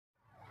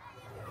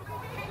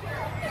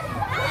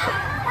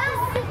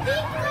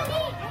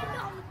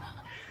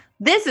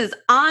This is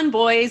On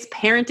Boys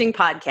Parenting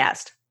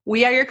Podcast.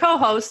 We are your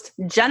co-hosts,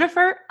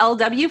 Jennifer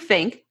L.W.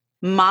 Fink,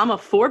 mom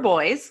of 4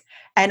 boys.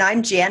 And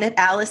I'm Janet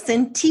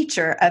Allison,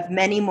 teacher of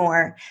many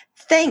more.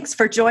 Thanks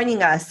for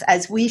joining us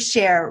as we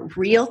share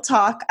real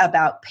talk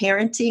about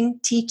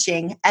parenting,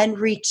 teaching, and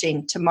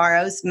reaching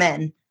tomorrow's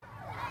men.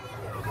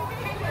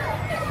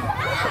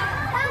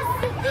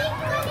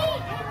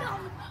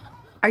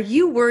 Are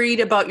you worried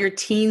about your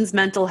teen's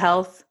mental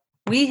health?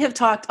 We have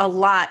talked a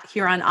lot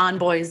here on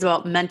Boys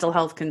about mental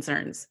health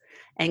concerns,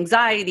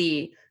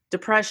 anxiety,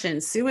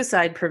 depression,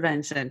 suicide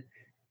prevention.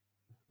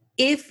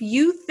 If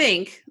you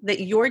think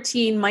that your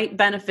teen might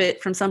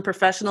benefit from some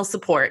professional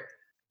support,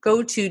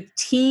 go to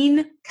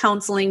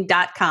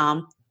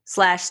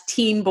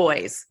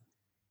teencounseling.com/teenboys.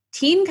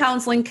 Teen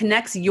Counseling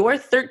connects your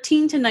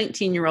 13 to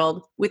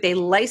 19-year-old with a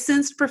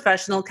licensed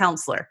professional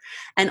counselor,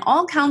 and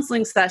all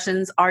counseling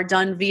sessions are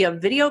done via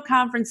video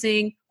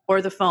conferencing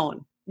or the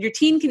phone. Your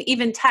teen can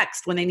even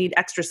text when they need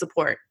extra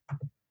support.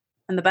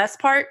 And the best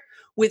part,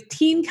 with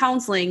teen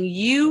counseling,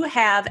 you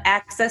have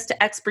access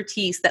to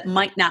expertise that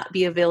might not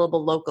be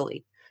available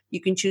locally.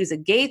 You can choose a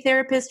gay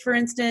therapist, for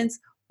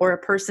instance, or a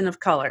person of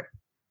color.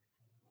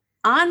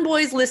 On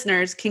Boys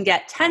listeners can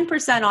get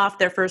 10% off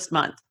their first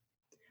month.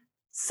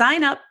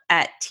 Sign up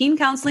at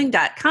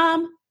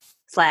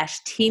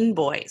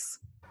teencounseling.com/teenboys.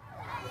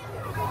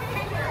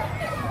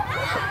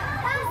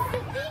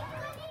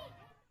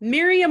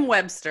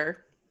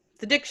 Merriam-Webster,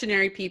 the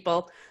dictionary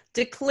people,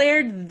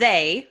 declared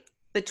they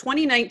the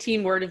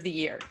 2019 word of the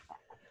year.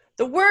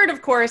 The word,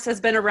 of course, has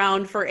been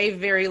around for a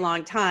very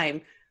long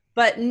time,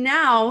 but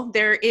now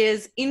there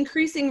is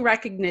increasing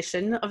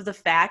recognition of the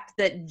fact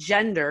that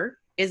gender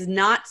is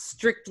not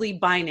strictly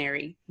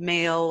binary,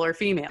 male or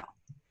female.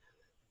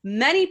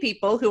 Many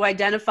people who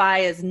identify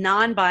as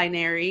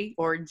non-binary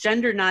or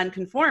gender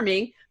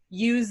non-conforming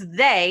use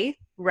they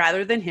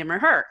rather than him or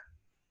her.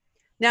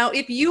 Now,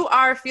 if you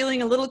are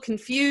feeling a little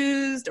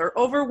confused or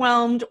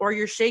overwhelmed or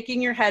you're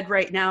shaking your head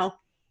right now,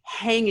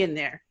 hang in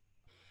there.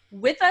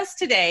 With us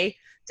today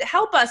to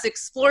help us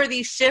explore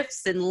these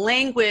shifts in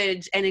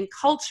language and in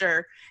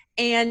culture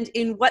and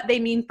in what they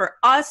mean for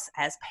us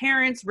as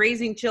parents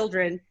raising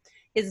children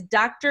is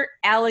Dr.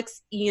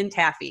 Alex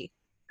Iantaffi,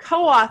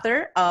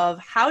 co-author of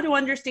How to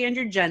Understand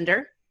Your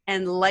Gender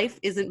and Life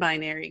Isn't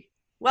Binary.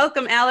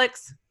 Welcome,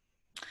 Alex.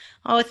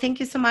 Oh, thank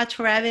you so much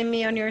for having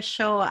me on your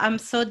show. I'm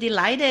so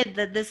delighted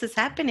that this is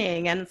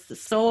happening, and it's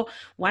so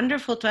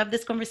wonderful to have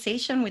this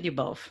conversation with you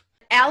both.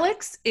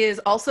 Alex is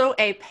also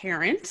a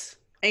parent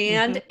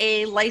and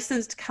a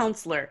licensed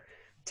counselor.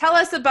 Tell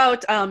us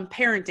about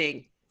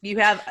parenting. You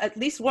have at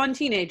least one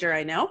teenager,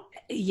 I know.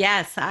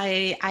 Yes,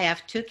 I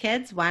have 2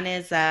 kids. One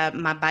is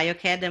my bio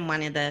kid and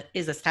one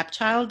is a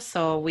stepchild.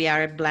 So we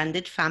are a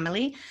blended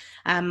family.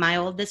 My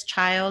oldest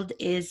child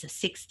is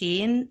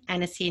 16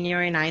 and a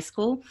senior in high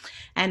school.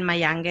 And my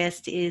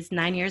youngest is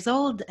 9 years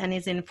old and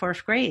is in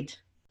 4th grade.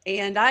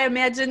 And I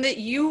imagine that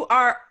you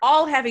are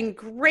all having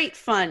great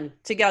fun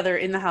together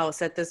in the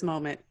house at this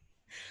moment.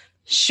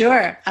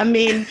 Sure. I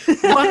mean,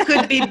 what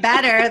could be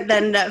better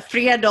than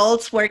 3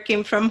 adults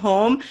working from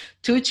home,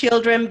 2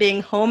 children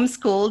being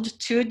homeschooled,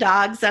 2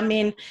 dogs? I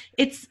mean,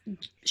 it's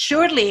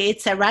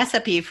a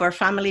recipe for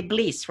family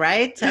bliss,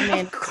 right? I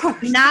mean,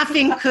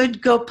 nothing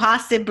could go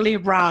possibly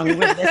wrong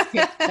with this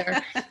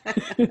picture.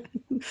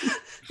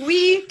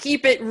 We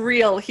keep it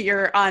real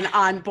here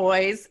on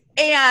Boys.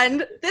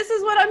 And this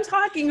is what I'm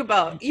talking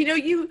about. You know,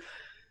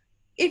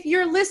 if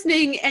you're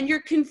listening and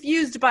you're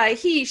confused by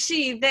he,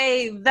 she,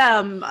 they,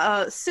 them,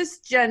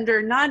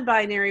 cisgender,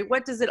 non-binary,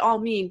 what does it all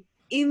mean?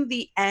 In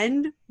the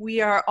end, we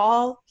are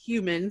all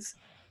humans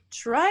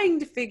trying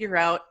to figure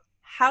out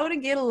how to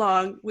get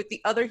along with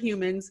the other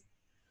humans,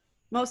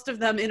 most of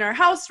them in our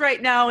house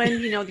right now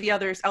and, the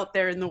others out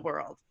there in the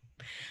world.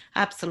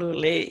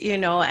 Absolutely.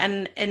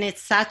 And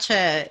it's such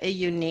a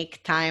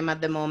unique time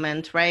at the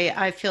moment, right?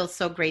 I feel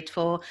so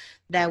grateful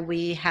that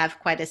we have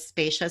quite a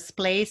spacious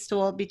place to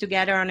all be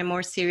together on a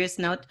more serious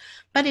note,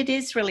 but it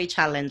is really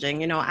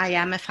challenging. I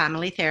am a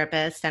family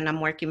therapist and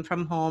I'm working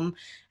from home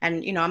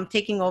and, I'm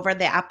taking over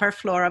the upper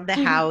floor of the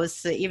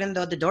house, even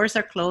though the doors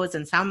are closed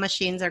and sound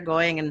machines are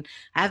going, and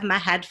I have my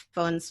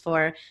headphones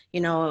for,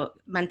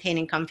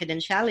 maintaining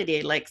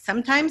confidentiality. Like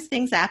sometimes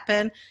things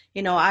happen,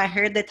 I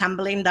heard the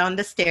tumbling down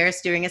the stairs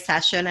during a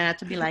session and I had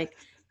to be like,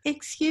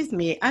 excuse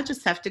me, I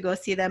just have to go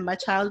see that my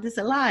child is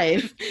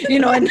alive,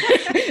 and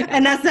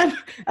as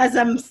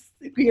I'm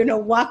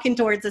walking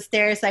towards the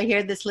stairs, I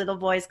hear this little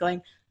voice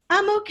going,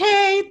 I'm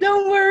okay,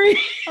 don't worry,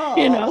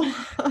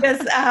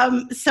 because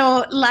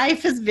so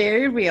life is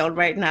very real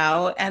right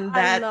now. And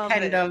that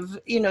kind of,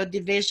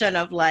 division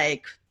of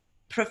like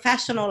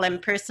professional and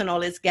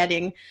personal is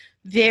getting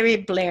very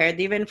blurred,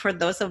 even for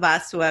those of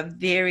us who have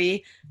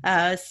very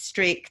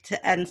strict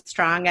and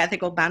strong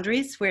ethical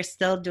boundaries. We're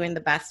still doing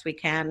the best we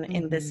can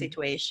in this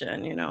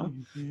situation,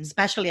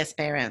 especially as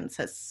parents.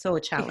 It's so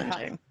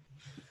challenging. Yeah.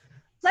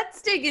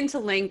 Let's dig into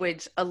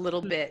language a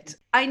little bit.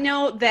 I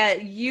know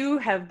that you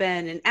have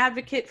been an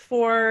advocate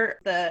for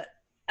the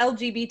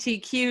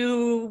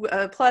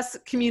LGBTQ plus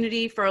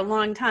community for a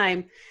long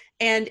time.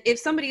 And if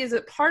somebody is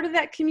a part of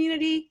that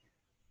community,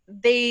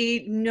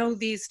 they know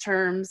these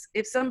terms.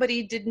 If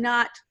somebody did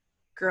not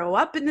grow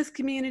up in this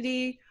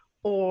community,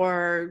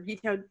 or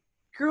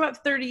grew up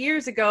 30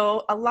 years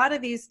ago, a lot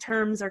of these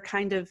terms are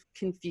kind of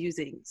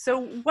confusing.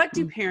 So what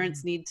do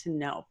parents need to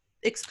know?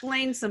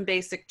 Explain some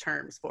basic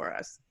terms for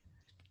us.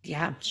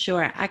 Yeah,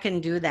 sure. I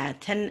can do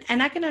that.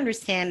 And I can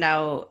understand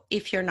how,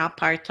 if you're not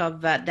part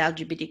of the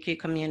LGBTQ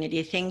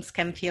community, things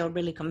can feel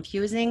really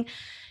confusing,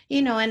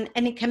 and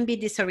it can be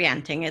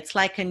disorienting. It's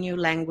like a new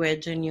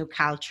language, a new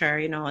culture.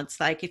 It's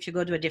like if you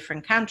go to a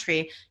different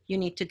country, you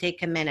need to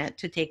take a minute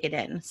to take it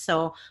in.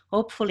 So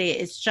hopefully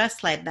it's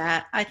just like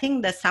that. I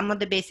think that some of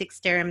the basic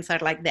terms are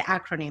like the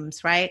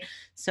acronyms, right?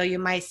 So you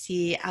might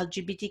see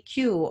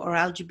LGBTQ or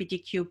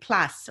LGBTQ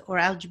plus or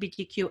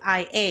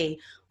LGBTQIA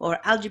or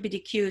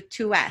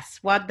LGBTQ2S.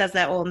 What does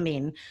that all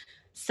mean?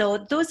 So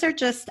those are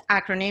just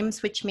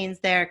acronyms, which means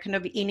they're kind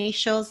of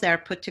initials that are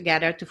put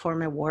together to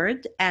form a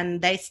word,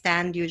 and they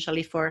stand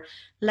usually for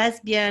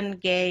lesbian,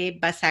 gay,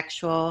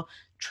 bisexual,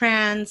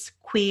 trans,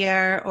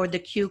 queer, or the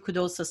Q could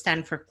also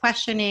stand for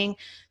questioning.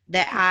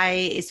 The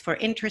I is for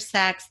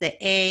intersex, the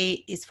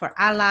A is for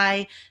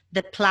ally,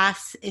 the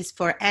plus is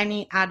for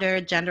any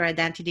other gender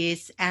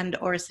identities and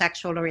or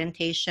sexual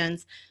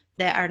orientations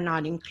that are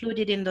not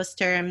included in those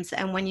terms.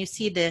 And when you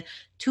see the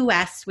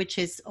 2S, which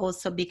is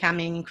also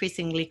becoming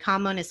increasingly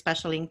common,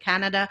 especially in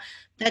Canada,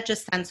 that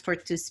just stands for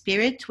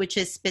two-spirit, which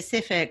is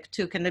specific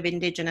to kind of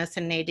Indigenous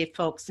and Native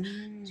folks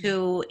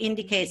to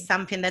indicate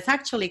something that's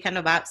actually kind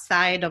of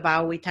outside of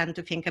how we tend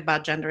to think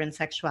about gender and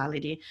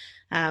sexuality.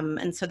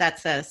 And so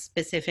that's a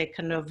specific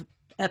kind of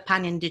a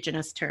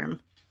pan-Indigenous term.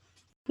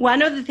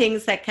 One of the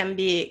things that can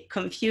be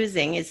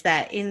confusing is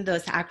that in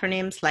those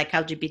acronyms like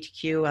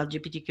LGBTQ,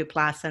 LGBTQ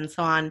plus, and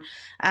so on,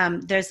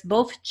 there's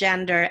both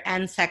gender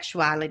and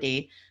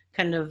sexuality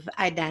kind of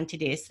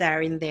identities that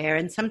are in there.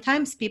 And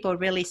sometimes people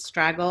really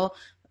struggle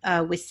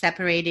with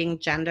separating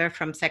gender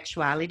from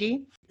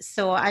sexuality.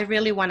 So I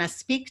really want to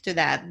speak to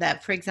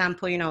that, for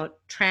example,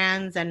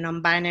 trans and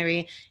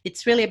non-binary,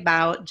 it's really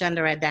about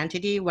gender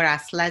identity,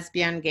 whereas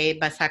lesbian, gay,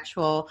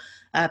 bisexual,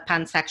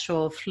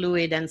 pansexual,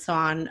 fluid, and so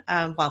on.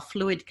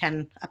 Fluid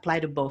can apply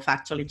to both,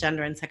 actually,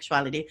 gender and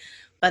sexuality.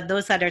 But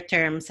those other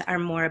terms are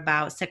more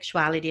about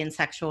sexuality and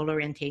sexual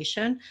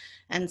orientation.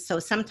 And so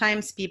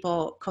sometimes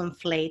people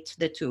conflate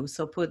the two,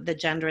 so put the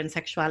gender and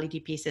sexuality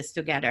pieces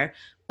together.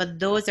 But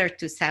those are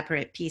two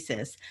separate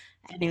pieces.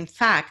 And in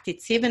fact,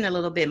 it's even a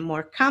little bit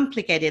more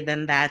complicated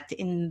than that,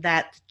 in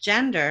that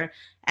gender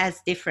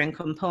has different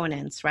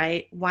components,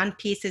 right? One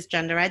piece is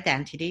gender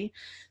identity.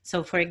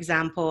 So for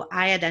example,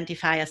 I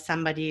identify as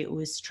somebody who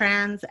is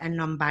trans and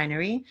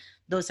non-binary.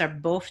 Those are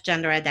both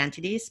gender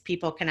identities.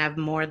 People can have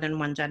more than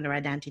one gender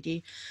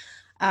identity.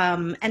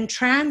 And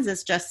trans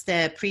is just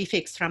a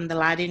prefix from the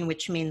Latin,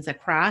 which means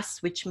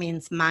across, which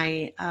means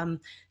my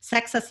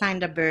sex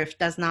assigned at birth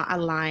does not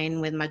align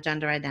with my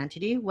gender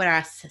identity,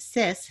 whereas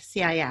cis,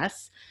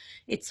 CIS,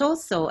 it's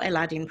also a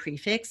Latin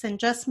prefix and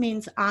just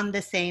means on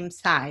the same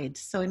side.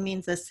 So it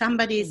means that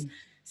somebody's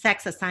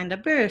sex assigned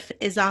at birth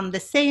is on the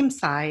same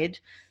side,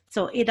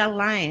 so it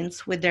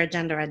aligns with their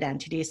gender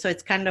identity. So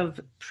it's kind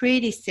of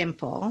pretty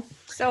simple.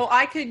 So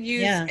I could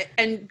use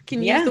and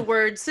can use the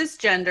word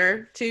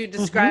cisgender to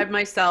describe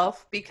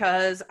myself,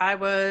 because I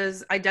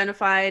was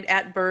identified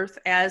at birth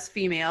as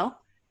female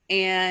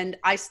and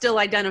I still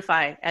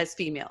identify as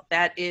female.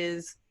 That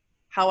is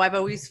how I've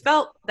always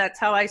felt. That's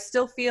how I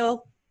still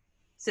feel.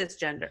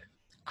 Cisgender.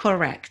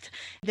 Correct.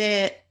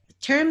 The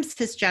term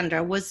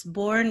cisgender was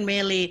born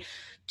really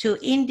to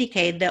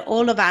indicate that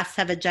all of us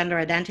have a gender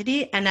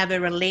identity and have a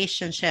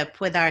relationship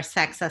with our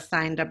sex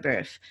assigned at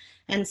birth.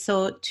 And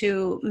so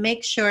to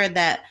make sure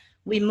that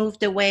we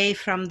moved away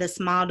from this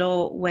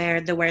model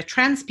where there were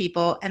trans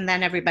people and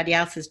then everybody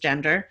else's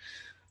gender,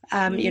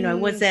 it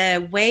was a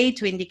way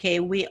to indicate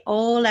we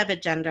all have a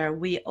gender,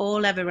 we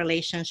all have a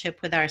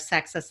relationship with our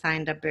sex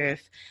assigned at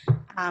birth.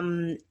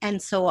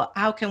 And so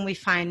how can we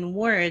find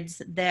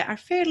words that are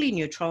fairly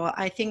neutral?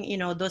 I think,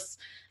 those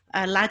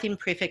Latin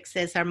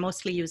prefixes are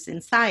mostly used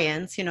in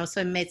science,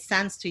 so it made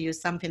sense to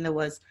use something that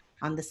was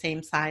on the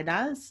same side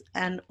as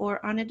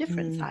or on a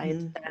different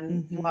side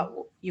than what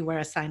you were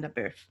assigned at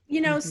birth.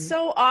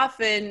 So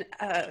often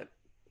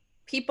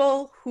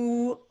people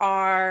who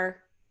are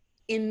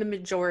in the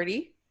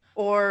majority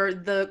or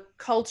the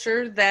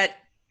culture that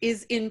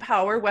is in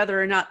power,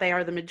 whether or not they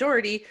are the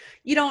majority,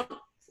 you don't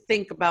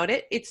think about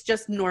it. It's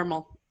just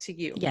normal to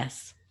you.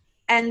 Yes.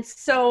 And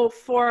so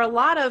for a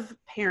lot of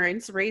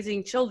parents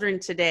raising children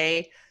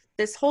today,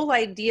 this whole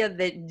idea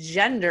that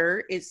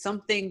gender is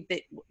something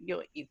that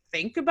you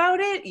think about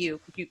it, you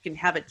can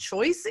have a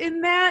choice in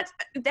that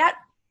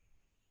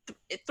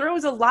it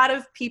throws a lot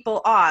of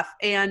people off.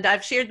 And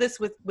I've shared this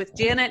with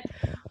Janet.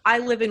 I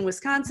live in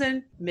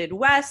Wisconsin,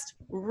 Midwest,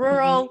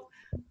 rural,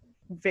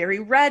 very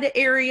red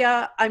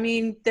area. I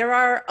mean, there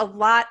are a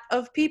lot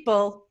of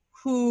people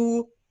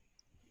who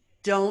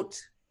don't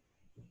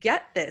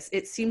get this.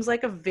 It seems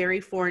like a very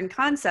foreign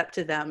concept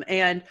to them.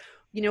 And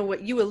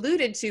what you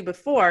alluded to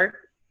before,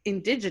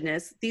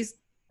 Indigenous, these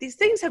these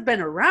things have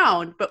been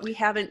around, but we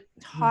haven't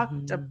talked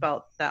Mm-hmm.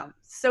 about them.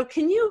 So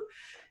can you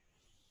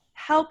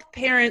help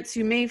parents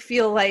who may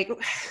feel like,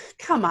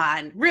 come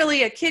on,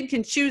 really, a kid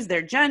can choose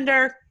their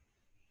gender?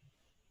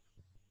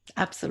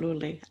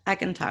 Absolutely. I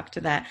can talk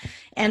to that.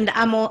 And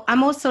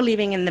I'm also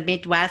living in the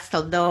Midwest,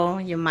 although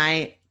you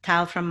might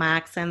tell from my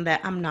accent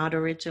that I'm not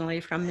originally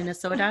from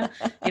Minnesota,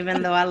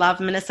 even though I love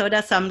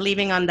Minnesota. So I'm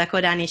living on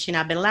Dakota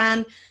Anishinaabe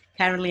land,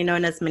 currently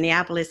known as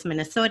Minneapolis,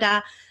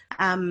 Minnesota.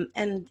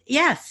 And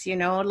yes,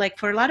 like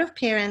for a lot of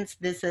parents,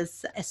 this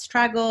is a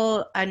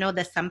struggle. I know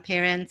that some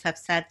parents have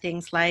said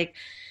things like,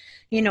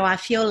 I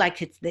feel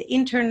like it's the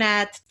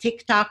internet,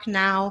 TikTok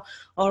now,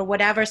 or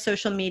whatever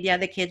social media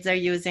the kids are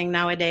using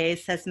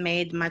nowadays has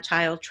made my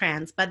child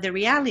trans. But the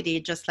reality,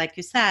 just like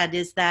you said,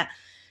 is that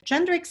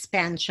gender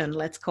expansion,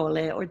 let's call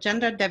it, or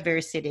gender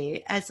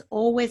diversity has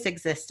always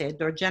existed,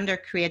 or gender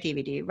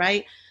creativity,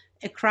 right?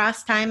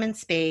 Across time and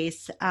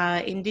space,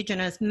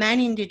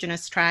 many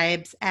indigenous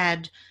tribes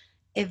had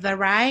a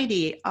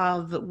variety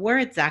of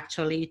words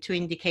actually to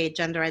indicate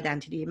gender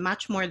identity,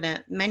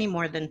 many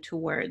more than two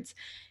words.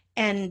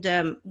 And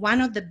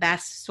one of the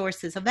best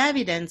sources of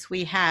evidence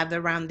we have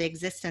around the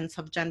existence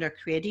of gender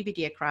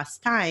creativity across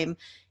time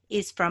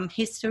is from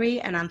history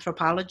and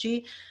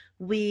anthropology.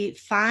 We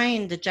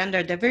find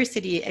gender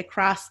diversity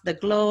across the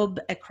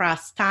globe,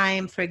 across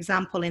time. For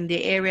example, in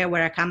the area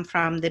where I come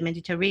from, the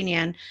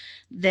Mediterranean,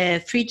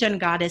 the Phrygian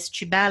goddess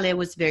Cybele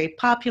was very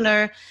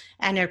popular,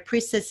 and her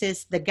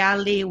priestesses, the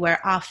Galli, were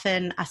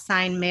often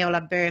assigned male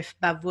at birth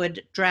but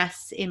would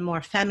dress in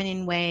more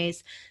feminine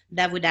ways,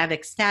 that would have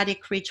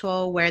ecstatic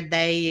ritual where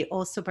they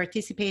also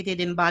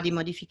participated in body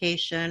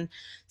modification.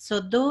 So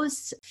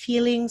those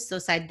feelings,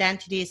 those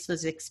identities,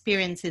 those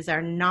experiences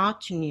are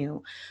not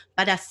new.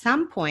 But at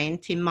some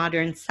point in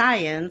modern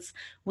science,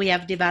 we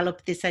have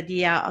developed this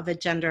idea of a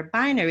gender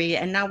binary,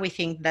 and now we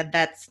think that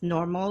that's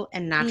normal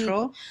and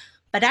natural.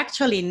 But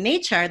actually in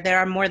nature, there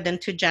are more than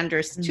two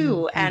genders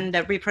too. And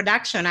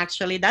reproduction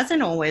actually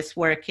doesn't always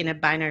work in a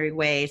binary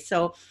way.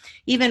 So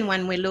even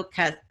when we look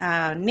at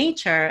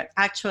nature,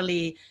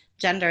 actually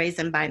gender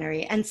isn't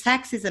binary, and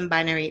sex isn't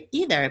binary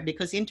either,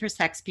 because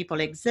intersex people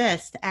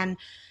exist. And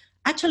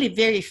actually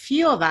very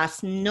few of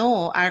us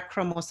know our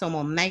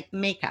chromosomal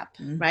makeup,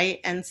 right?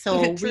 And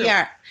so we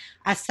are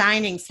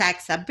assigning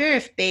sex at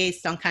birth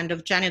based on kind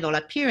of genital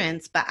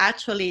appearance. But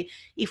actually,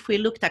 if we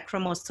looked at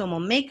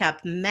chromosomal makeup,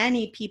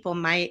 many people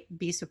might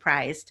be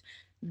surprised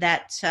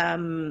that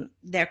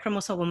their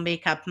chromosomal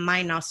makeup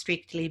might not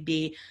strictly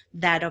be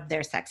that of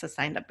their sex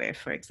assigned at birth,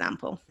 for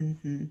example.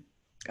 Mm-hmm.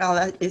 Oh,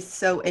 that is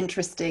so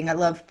interesting. I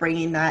love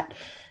bringing that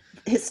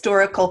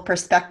historical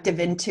perspective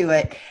into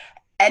it.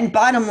 And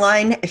bottom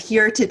line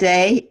here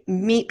today,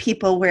 meet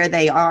people where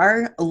they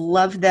are,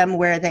 love them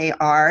where they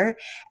are.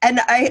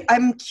 And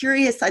I'm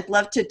curious, I'd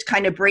love to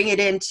kind of bring it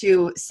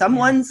into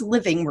someone's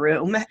living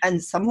room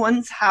and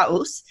someone's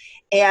house.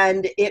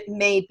 And it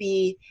may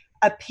be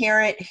a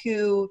parent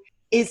who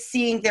is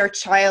seeing their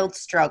child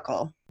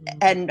struggle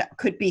and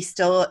could be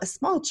still a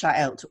small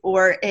child,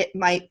 or it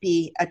might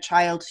be a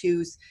child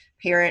whose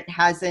parent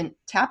hasn't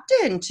tapped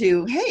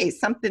into, hey,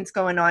 something's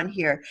going on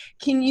here.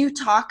 Can you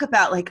talk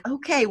about like,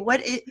 okay,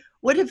 what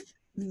if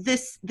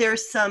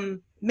there's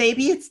some,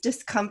 maybe it's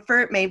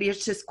discomfort, maybe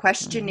it's just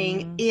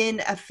questioning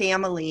in a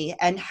family,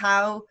 and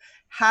how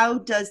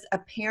does a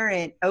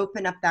parent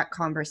open up that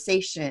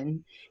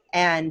conversation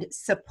and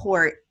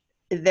support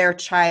their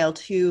child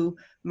who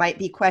might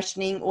be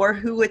questioning, or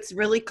who it's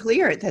really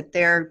clear that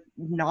they're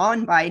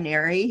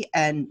non-binary,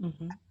 and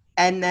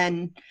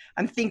then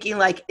I'm thinking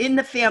like in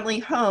the family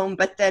home,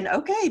 but then,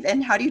 okay,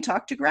 then how do you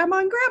talk to grandma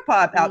and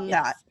grandpa about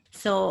that?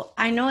 So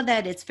I know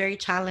that it's very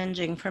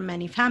challenging for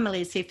many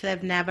families if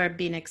they've never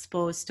been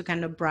exposed to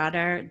kind of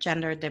broader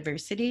gender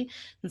diversity.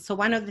 And so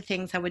one of the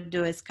things I would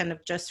do is kind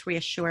of just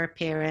reassure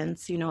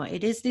parents,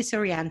 it is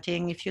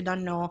disorienting if you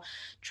don't know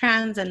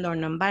trans and or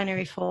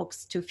non-binary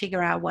folks, to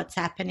figure out what's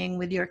happening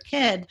with your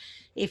kid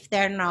if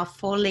they're not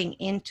falling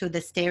into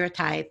the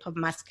stereotype of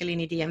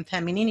masculinity and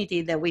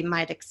femininity that we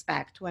might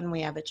expect when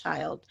we have a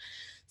child.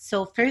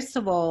 So first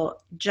of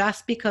all,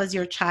 just because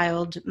your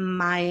child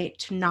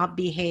might not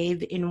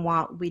behave in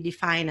what we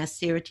define as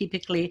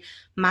stereotypically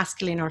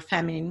masculine or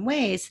feminine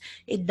ways,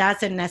 it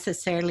doesn't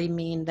necessarily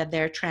mean that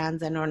they're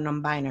trans and or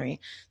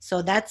non-binary.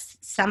 So that's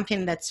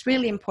something that's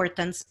really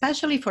important,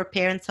 especially for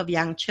parents of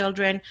young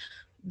children,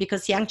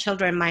 because young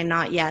children might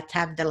not yet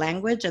have the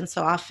language. And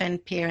so often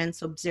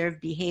parents observe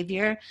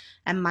behavior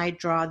and might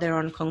draw their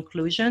own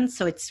conclusions.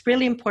 So it's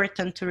really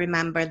important to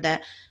remember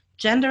that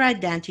gender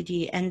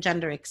identity and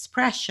gender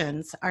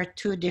expressions are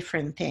two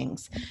different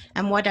things.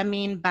 And what I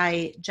mean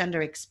by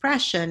gender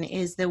expression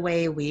is the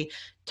way we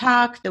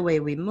talk, the way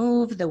we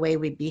move, the way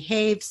we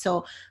behave.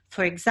 So,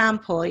 for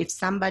example, if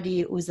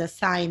somebody who's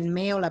assigned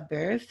male at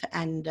birth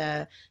and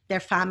their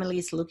family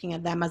is looking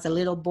at them as a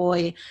little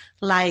boy,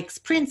 likes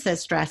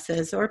princess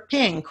dresses or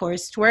pink or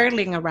is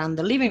twirling around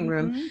the living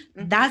room,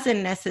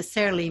 doesn't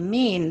necessarily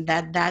mean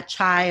that that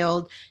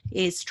child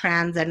is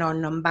trans and or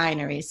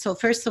non-binary. So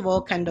first of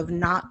all, kind of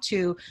not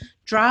to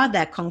draw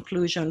that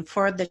conclusion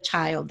for the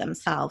child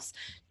themselves.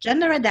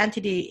 Gender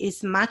identity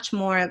is much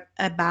more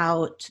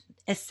about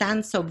a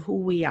sense of who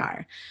we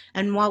are.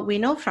 And what we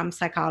know from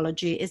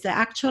psychology is that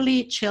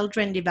actually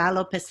children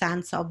develop a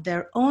sense of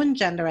their own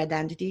gender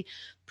identity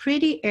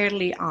pretty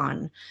early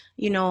on.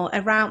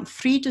 Around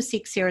 3 to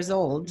 6 years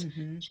old,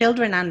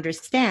 children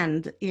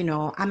understand,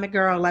 I'm a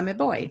girl, I'm a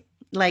boy.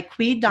 Like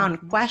we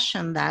don't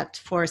question that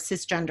for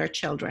cisgender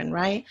children,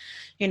 right?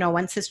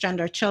 When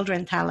cisgender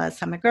children tell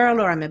us I'm a girl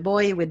or I'm a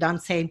boy, we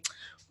don't say,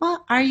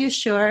 well, are you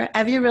sure?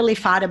 Have you really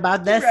thought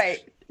about this?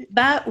 Right.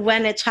 But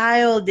when a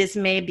child is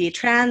maybe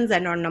trans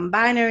and or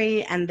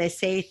non-binary and they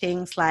say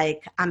things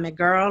like, I'm a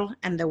girl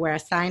and they were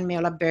assigned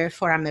male at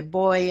birth, or I'm a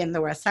boy and they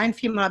were assigned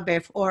female at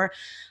birth, or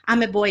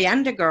I'm a boy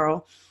and a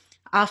girl,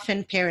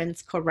 often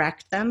parents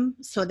correct them.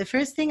 So the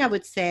first thing I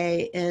would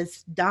say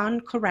is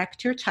don't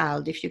correct your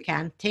child if you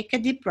can. Take a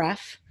deep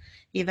breath,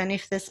 even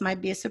if this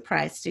might be a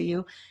surprise to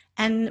you,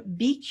 and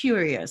be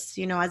curious.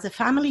 As a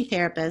family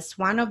therapist,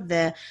 one of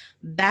the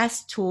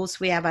best tools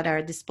we have at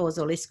our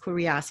disposal is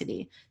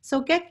curiosity.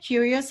 So get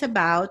curious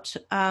about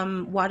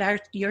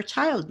what your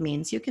child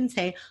means. You can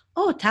say,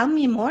 oh, tell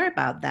me more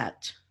about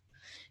that.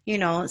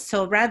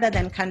 So rather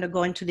than kind of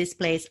go into this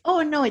place,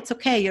 oh no, it's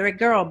okay, you're a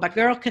girl, but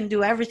girl can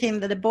do everything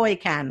that a boy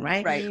can,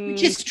 right?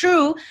 Which is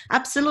true,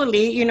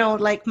 absolutely.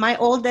 Like my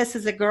oldest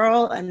is a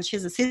girl and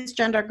she's a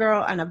cisgender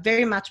girl, and I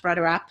very much brought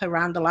her up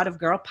around a lot of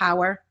girl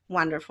power.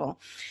 Wonderful.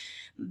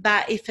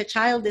 But if a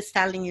child is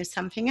telling you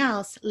something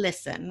else,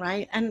 listen,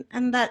 right?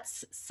 And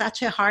that's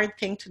such a hard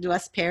thing to do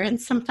as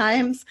parents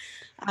sometimes,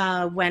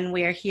 when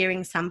we're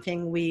hearing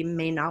something we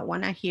may not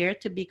want to hear,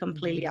 to be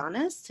completely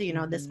honest.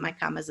 This might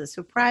come as a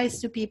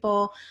surprise to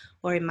people,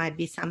 or it might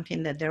be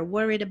something that they're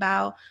worried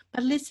about.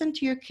 But listen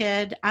to your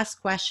kid,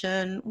 ask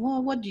question.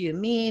 Well, what do you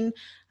mean?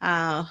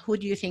 Who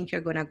do you think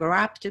you're going to grow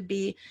up to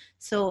be?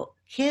 So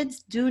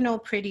kids do know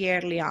pretty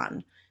early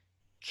on.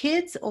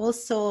 Kids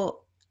also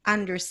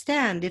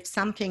understand if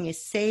something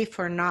is safe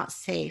or not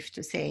safe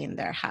to say in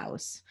their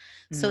house.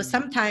 So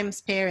sometimes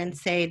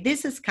parents say,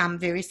 this has come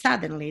very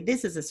suddenly.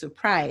 This is a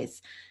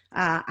surprise.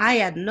 I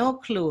had no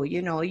clue.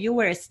 You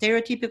were a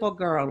stereotypical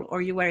girl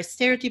or you were a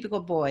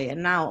stereotypical boy.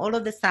 And now all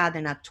of a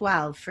sudden at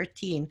 12,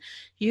 13,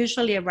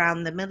 usually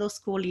around the middle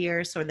school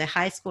years or the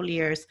high school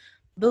years,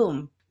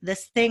 boom,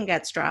 this thing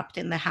gets dropped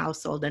in the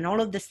household. And all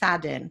of a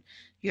sudden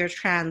you're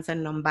trans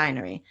and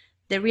non-binary.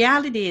 The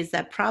reality is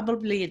that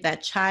probably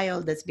that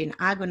child has been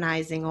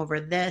agonizing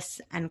over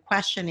this and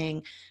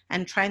questioning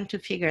and trying to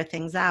figure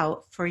things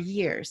out for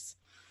years.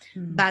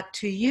 But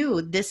to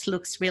you, this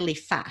looks really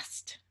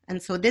fast.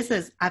 And so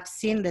I've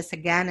seen this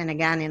again and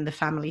again in the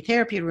family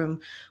therapy room,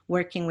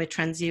 working with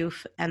trans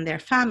youth and their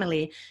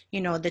family.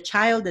 The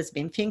child has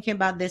been thinking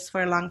about this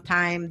for a long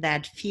time, they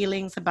had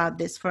feelings about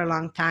this for a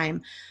long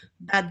time,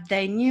 but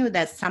they knew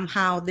that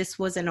somehow this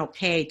wasn't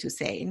okay to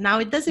say. Now,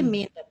 it doesn't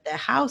mean that the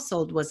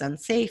household was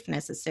unsafe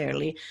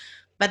necessarily,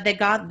 but they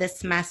got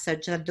this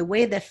message that the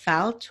way they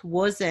felt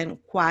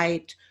wasn't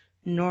quite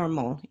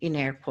normal, in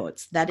air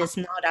quotes. That is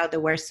not how they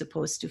were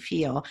supposed to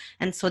feel.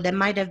 And so they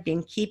might have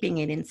been keeping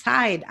it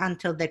inside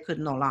until they could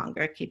no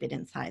longer keep it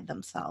inside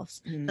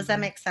themselves. Does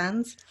that make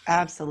sense?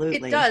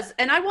 Absolutely. It does.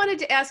 And I wanted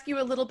to ask you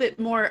a little bit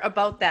more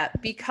about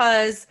that,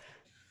 because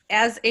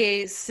as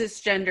a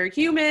cisgender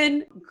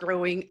human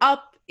growing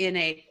up in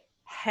a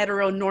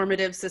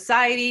heteronormative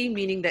society,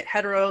 meaning that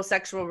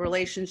heterosexual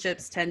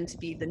relationships tend to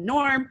be the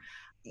norm,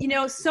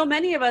 so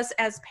many of us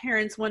as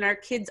parents, when our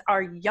kids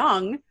are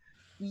young,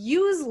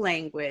 use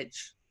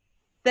language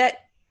that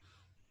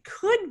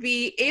could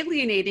be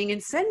alienating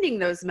and sending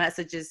those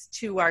messages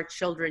to our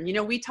children.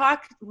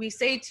 We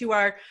say to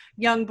our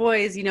young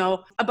boys,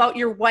 about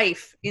your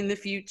wife in the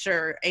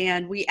future,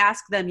 and we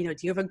ask them, do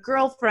you have a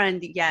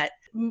girlfriend yet?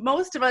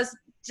 Most of us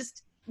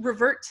just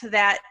revert to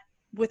that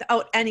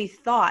without any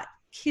thought.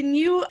 Can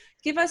you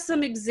give us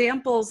some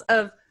examples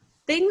of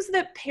things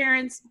that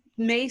parents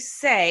may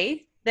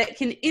say that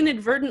can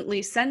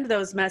inadvertently send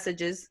those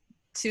messages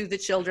to the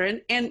children,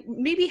 and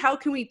maybe how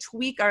can we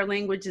tweak our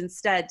language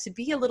instead to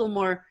be a little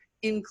more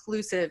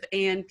inclusive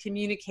and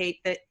communicate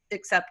that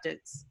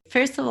acceptance?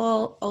 First of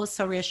all,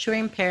 also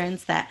reassuring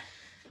parents that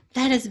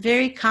is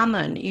very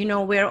common.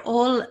 We're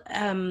all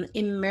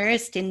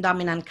immersed in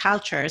dominant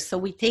culture, so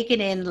we take it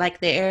in like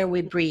the air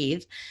we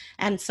breathe.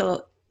 And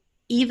so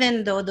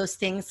even though those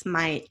things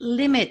might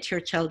limit your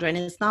children,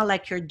 it's not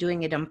like you're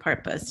doing it on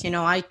purpose.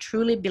 I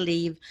truly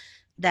believe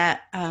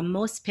that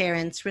most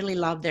parents really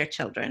love their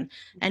children,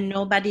 and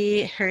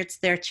nobody hurts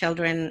their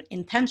children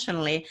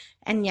intentionally.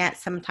 And yet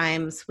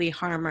sometimes we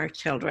harm our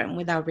children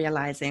without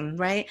realizing,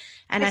 right?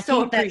 And I I so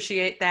think that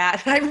appreciate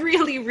that. I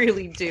really,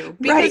 really do.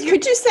 Right.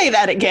 Could you say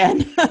that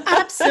again?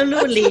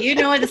 absolutely.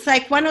 It's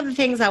like one of the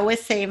things I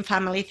always say in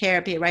family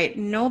therapy, right?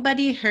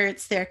 Nobody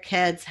hurts their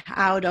kids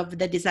out of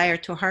the desire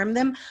to harm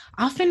them.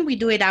 Often we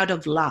do it out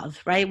of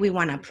love, right? We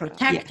want to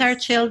protect our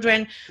Yes.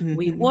 children.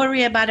 We Mhm.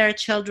 worry about our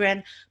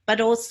children, but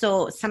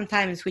also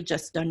sometimes we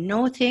just don't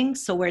know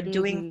things. So we're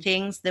doing Mhm.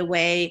 things the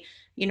way,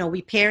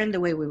 we parent the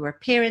way we were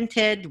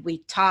parented. We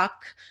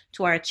talk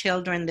to our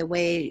children the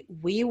way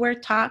we were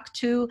talked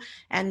to,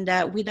 and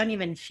we don't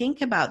even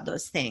think about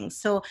those things.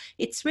 So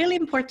it's really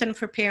important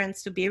for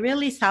parents to be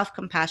really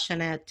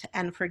self-compassionate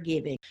and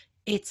forgiving.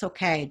 It's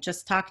okay.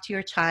 Just talk to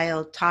your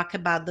child, talk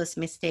about those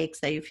mistakes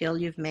that you feel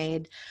you've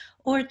made,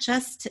 or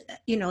just,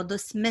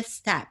 those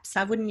missteps.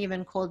 I wouldn't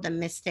even call them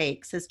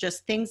mistakes. It's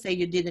just things that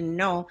you didn't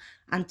know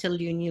until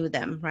you knew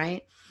them,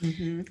 right?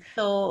 Mhm.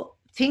 So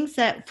things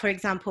that, for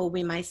example,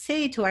 we might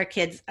say to our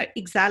kids are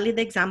exactly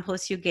the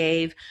examples you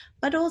gave,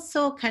 but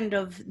also kind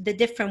of the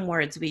different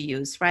words we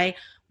use, right?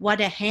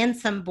 What a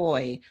handsome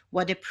boy,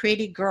 what a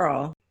pretty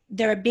girl.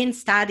 There have been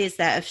studies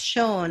that have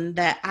shown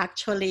that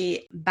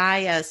actually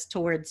bias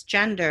towards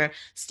gender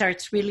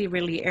starts really,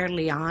 really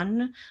early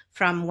on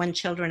from when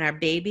children are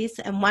babies.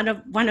 And one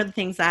of the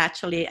things I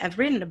actually have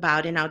written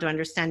about in How to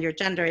Understand Your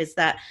Gender is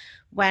that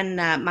when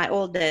my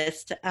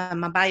oldest,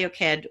 my bio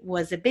kid,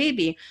 was a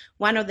baby,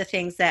 one of the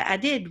things that I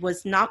did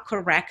was not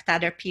correct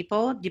other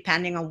people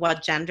depending on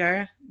what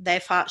gender they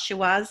thought she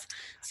was.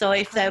 So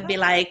if they'd be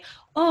like,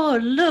 oh,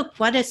 look,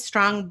 what a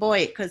strong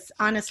boy. Because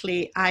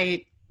honestly,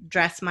 I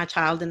dressed my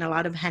child in a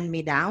lot of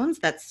hand-me-downs.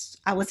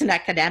 I was an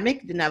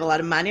academic, didn't have a lot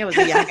of money. I was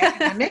a young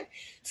academic.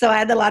 So I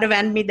had a lot of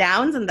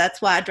hand-me-downs, and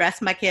that's why I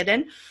dressed my kid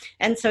in.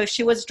 And so if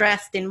she was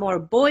dressed in more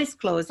boys'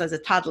 clothes as a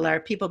toddler,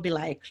 people be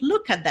like,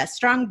 look at that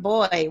strong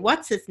boy.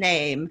 What's his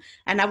name?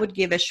 And I would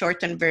give a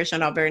shortened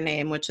version of her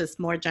name, which is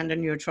more gender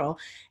neutral,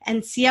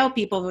 and see how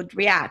people would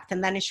react.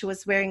 And then if she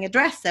was wearing a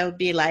dress, I would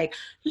be like,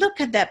 look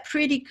at that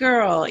pretty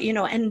girl,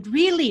 and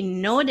really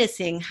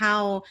noticing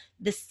how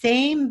the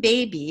same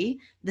baby,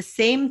 the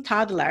same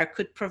toddler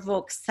could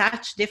provoke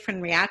such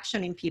different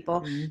reaction in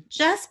people Mhm.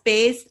 just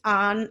based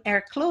on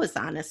her clothes,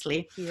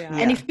 honestly. Yeah.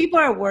 And Yeah. if people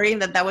are worrying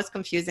that that was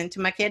confusing to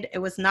my kid, it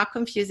was not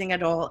confusing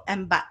at all.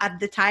 And but at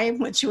the time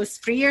when she was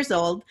 3 years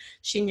old,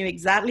 she knew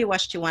exactly what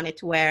she wanted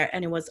to wear,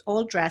 and it was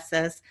all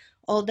dresses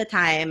all the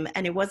time.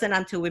 And it wasn't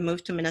until we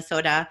moved to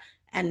Minnesota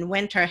and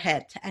winter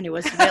hit and it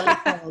was really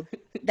cold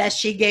that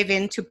she gave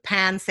in to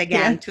pants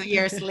again Yeah. 2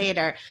 years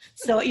later.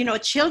 So,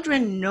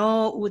 children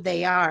know who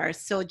they are.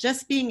 So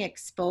just being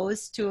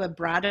exposed to a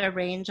broader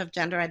range of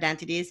gender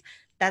identities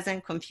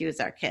doesn't confuse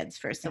our kids,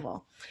 first of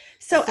all.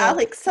 So,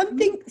 Alex,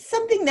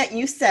 something that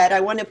you said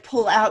I want to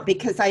pull out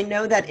because I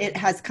know that it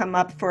has come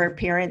up for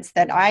parents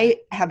that I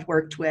have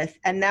worked with,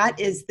 and that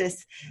is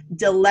this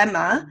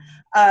dilemma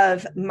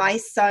of my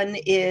son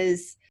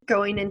is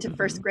going into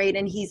first grade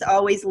and he's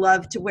always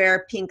loved to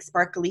wear pink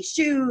sparkly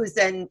shoes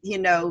and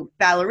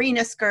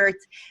ballerina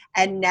skirts,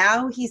 and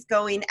now he's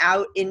going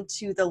out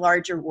into the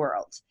larger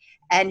world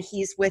and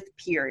he's with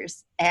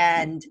peers,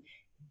 and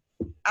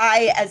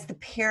I, as the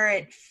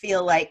parent,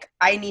 feel like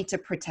I need to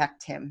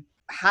protect him.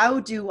 How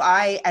do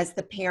I, as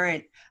the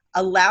parent,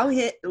 allow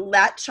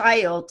that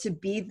child to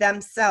be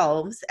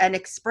themselves and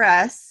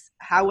express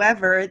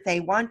however they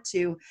want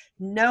to,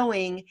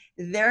 knowing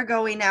they're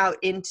going out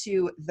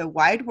into the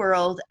wide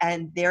world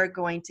and they're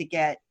going to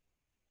get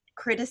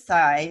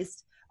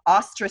criticized,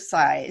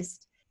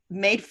 ostracized,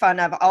 made fun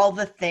of, all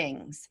the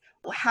things?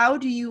 How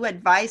do you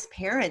advise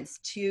parents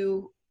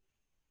to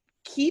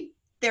keep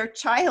their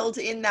child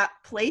in that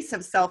place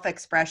of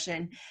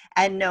self-expression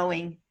and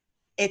knowing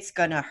it's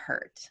gonna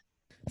hurt?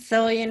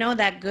 So,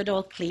 that good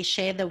old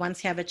cliche that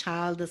once you have a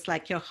child, it's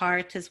like your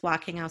heart is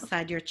walking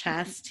outside your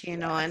chest,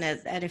 and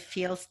it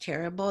feels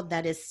terrible.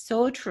 That is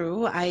so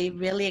true. I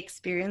really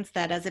experienced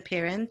that as a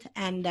parent.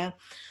 And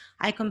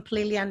I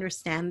completely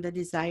understand the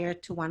desire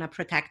to want to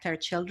protect our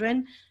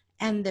children.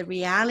 And the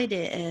reality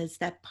is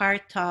that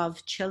part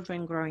of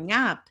children growing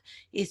up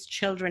is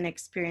children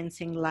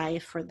experiencing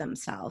life for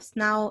themselves.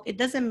 Now, it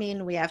doesn't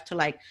mean we have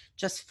to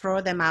just throw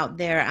them out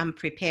there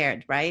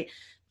unprepared, right?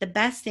 The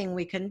best thing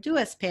we can do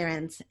as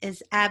parents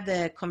is have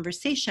a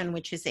conversation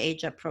which is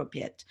age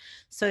appropriate.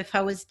 So if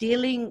I was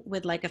dealing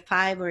with a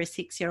 5 or a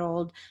 6 year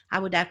old, I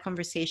would have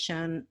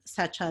conversation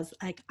such as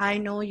I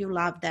know you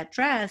love that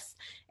dress,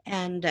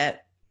 and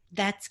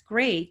that's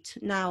great.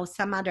 Now,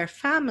 some other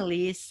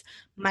families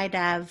might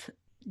have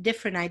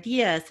different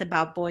ideas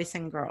about boys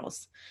and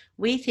girls.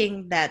 We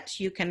think that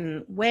you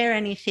can wear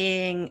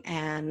anything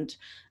and,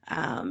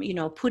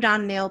 put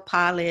on nail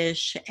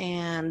polish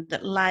and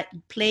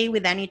play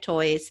with any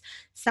toys.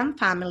 Some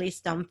families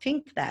don't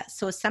think that.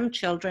 So some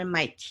children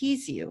might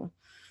tease you.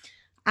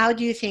 How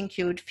do you think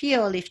you would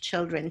feel if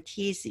children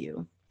tease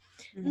you?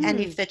 And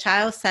Mm. if the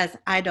child says,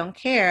 I don't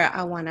care,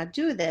 I want to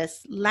do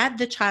this, let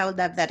the child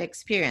have that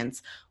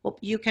experience.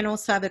 You can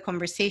also have a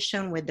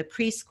conversation with the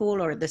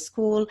preschool or the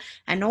school.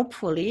 And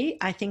hopefully,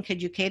 I think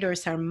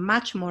educators are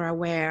much more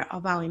aware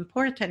of how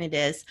important it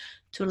is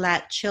to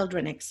let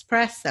children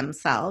express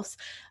themselves.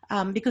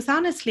 Because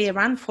honestly,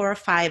 around 4 or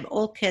 5,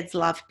 all kids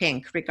love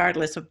pink,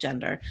 regardless of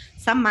gender.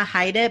 Some might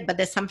hide it, but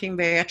there's something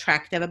very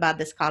attractive about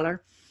this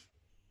color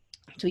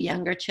to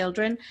younger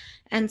children.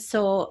 And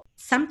so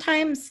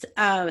sometimes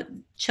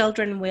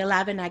children will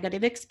have a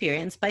negative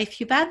experience, but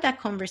if you've had that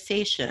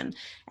conversation,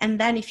 and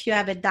then if you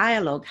have a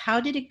dialogue, how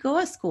did it go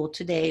at school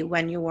today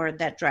when you wore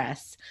that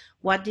dress?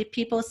 What did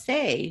people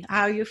say?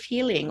 How are you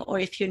feeling? Or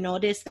if you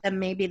notice that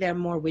maybe they're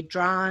more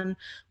withdrawn,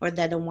 or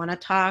they don't want to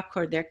talk,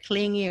 or they're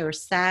clingy or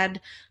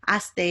sad,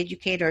 ask the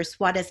educators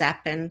what has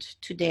happened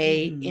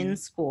today in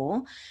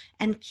school,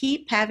 and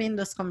keep having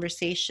those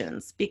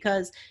conversations.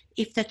 Because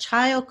if the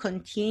child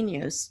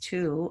continues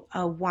to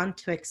want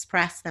to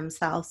express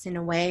themselves in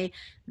a way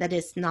that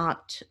is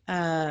not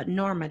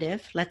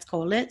normative, let's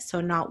call it,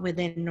 so not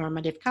within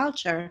normative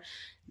culture,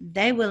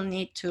 they will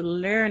need to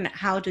learn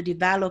how to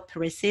develop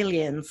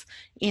resilience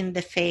in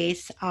the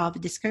face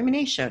of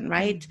discrimination,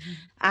 right?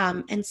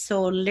 And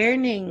so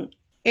learning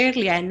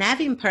earlier and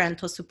having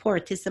parental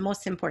support is the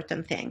most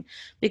important thing,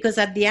 because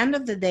at the end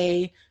of the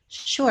day,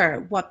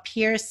 sure, what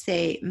peers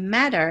say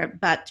matter,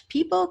 but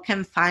people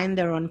can find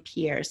their own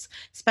peers,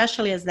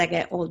 especially as they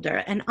get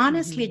older. And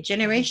honestly,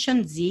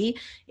 Generation Z,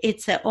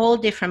 it's a whole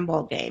different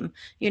ballgame.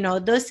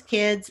 Those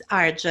kids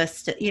are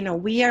just,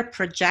 we are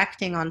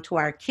projecting onto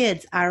our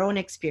kids our own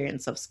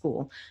experience of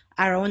school,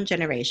 our own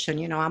generation.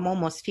 I'm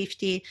almost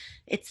 50.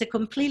 It's a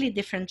completely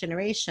different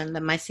generation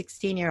than my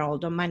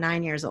 16-year-old or my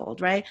 9 years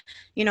old, right?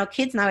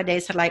 Kids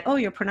nowadays are like, oh,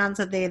 your pronouns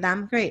are they,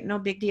 them. Great, no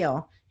big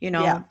deal.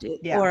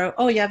 Or,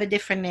 oh, you have a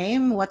different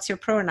name. What's your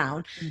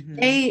pronoun?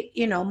 They,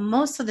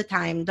 most of the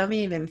time don't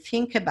even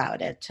think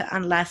about it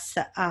unless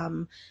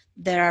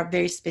there are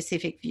very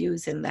specific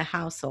views in the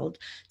household.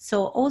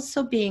 So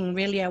also being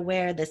really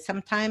aware that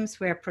sometimes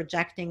we're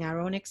projecting our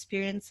own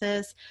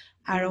experiences,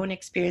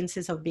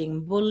 of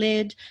being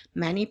bullied.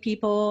 Many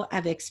people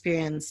have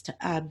experienced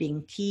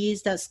being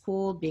teased at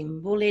school, being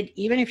bullied,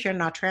 even if you're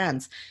not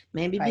trans.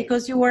 Maybe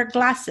because you wore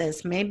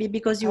glasses, maybe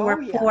because you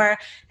were poor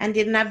and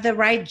didn't have the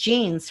right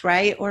genes,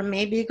 right? Or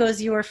maybe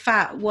because you were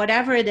fat,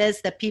 whatever it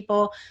is that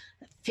people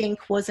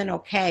think wasn't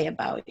okay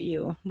about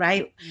you,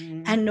 right?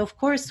 And of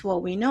course,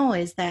 what we know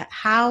is that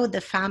how the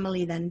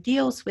family then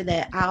deals with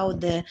it, how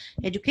the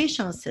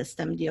educational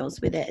system deals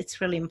with it, it's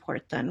really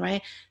important,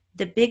 right?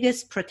 The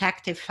biggest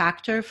protective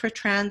factor for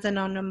trans and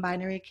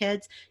non-binary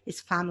kids is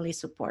family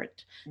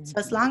support. So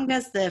as long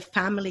as the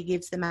family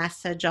gives the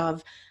message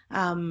of,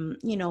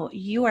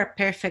 you are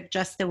perfect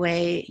just the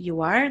way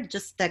you are,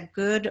 just that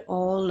good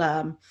old,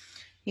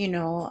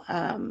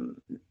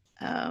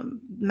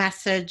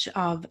 message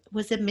of,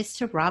 was it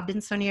Mr.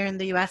 Robinson here in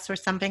the US or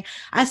something?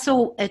 I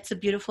saw It's a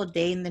Beautiful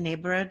Day in the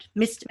Neighborhood.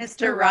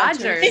 Mr.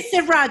 Rogers.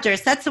 Mr.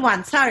 Rogers, that's the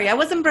one. Sorry, I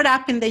wasn't brought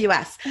up in the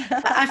US.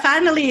 I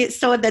finally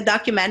saw the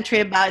documentary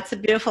about It's a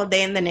Beautiful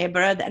Day in the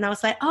Neighborhood, and I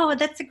was like, oh,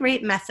 that's a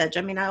great message.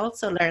 I mean, I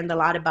also learned a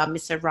lot about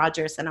Mr.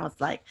 Rogers, and I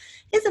was like,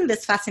 isn't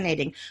this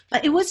fascinating?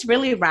 But it was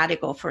really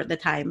radical for the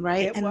time,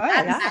 right?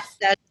 That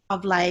message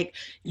of like,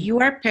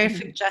 you are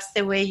perfect just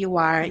the way you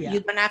are. You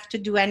don't have to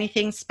do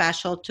anything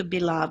special to be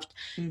loved.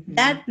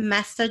 That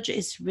message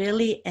is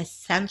really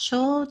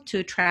essential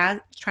to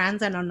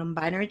trans and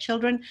non-binary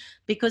children,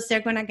 because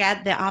they're going to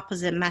get the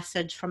opposite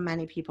message from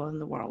many people in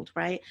the world,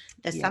 right?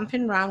 There's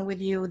something wrong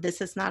with you.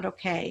 This is not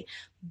okay.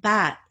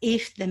 But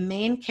if the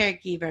main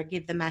caregiver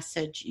give the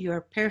message,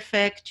 you're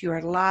perfect,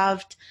 you're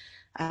loved,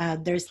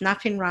 there's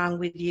nothing wrong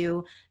with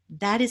you,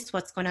 that is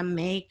what's going to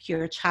make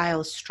your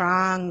child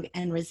strong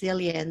and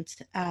resilient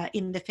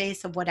in the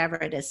face of whatever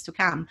it is to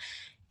come.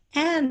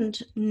 And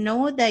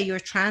know that your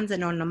trans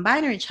and or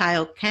non-binary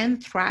child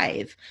can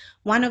thrive.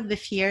 One of the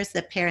fears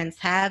that parents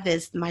have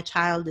is, my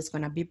child is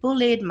going to be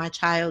bullied, my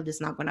child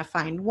is not going to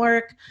find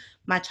work,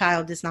 my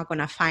child is not going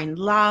to find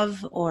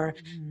love or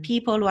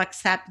people who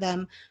accept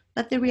them.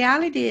 But the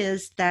reality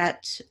is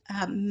that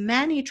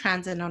many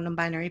trans and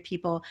non-binary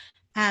people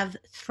have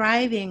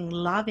thriving,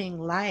 loving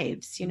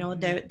lives.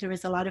 There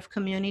is a lot of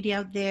community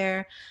out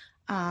there.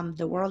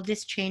 The world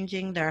is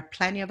changing. There are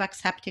plenty of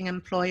accepting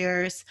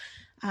employers.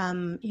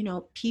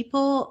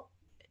 People,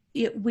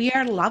 we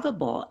are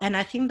lovable. And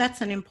I think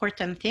that's an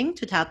important thing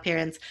to tell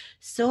parents.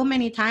 So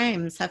many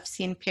times I've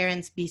seen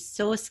parents be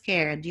so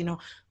scared,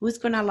 who's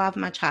going to love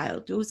my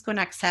child? Who's going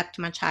to accept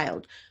my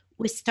child?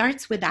 It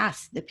starts with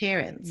us, the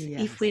parents.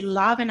 If we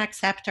love and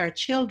accept our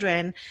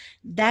children,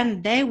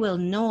 then they will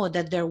know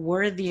that they're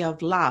worthy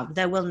of love.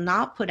 They will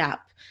not put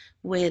up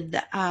with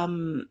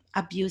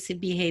abusive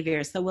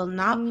behaviors. They will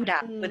not put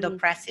up with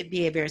oppressive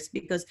behaviors,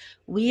 because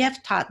we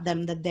have taught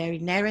them that they're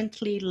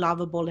inherently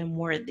lovable and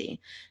worthy.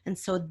 And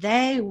so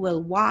they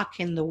will walk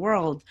in the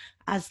world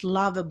as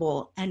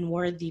lovable and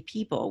worthy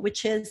people,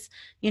 which is,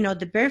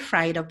 the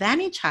birthright of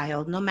any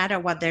child, no matter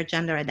what their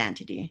gender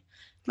identity.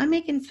 Am I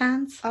making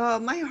sense? Oh,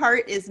 my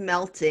heart is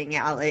melting,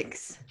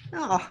 Alex.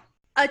 Oh,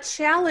 A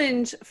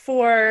challenge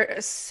for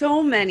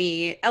so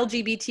many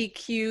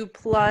LGBTQ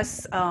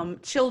plus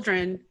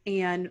children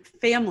and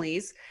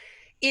families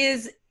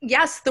is,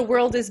 yes, the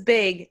world is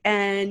big,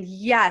 and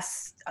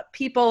yes,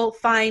 people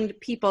find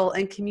people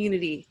and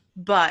community.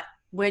 But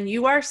when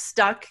you are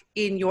stuck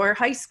in your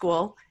high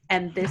school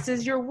and this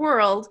is your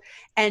world,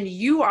 and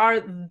you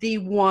are the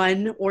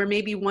one or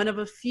maybe one of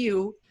a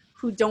few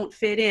who don't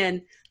fit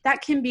in,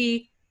 that can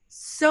be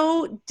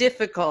so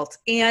difficult.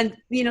 And,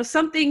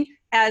 something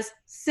as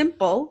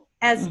simple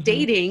as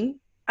dating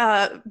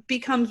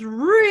becomes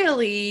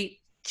really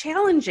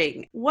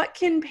challenging. What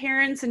can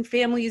parents and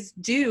families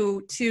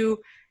do to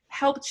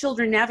help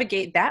children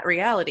navigate that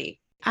reality?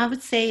 I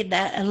would say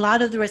that a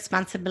lot of the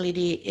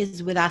responsibility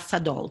is with us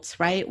adults,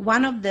 right?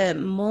 One of the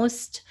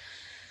most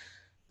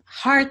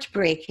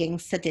heartbreaking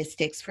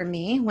statistics for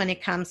me when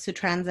it comes to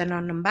trans and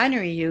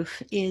non-binary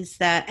youth is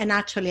that, and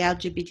actually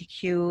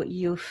LGBTQ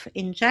youth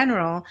in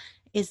general,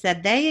 is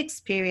that they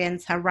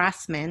experience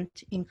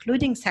harassment,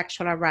 including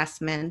sexual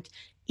harassment,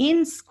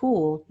 in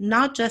school,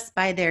 not just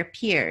by their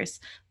peers,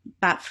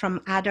 but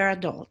from other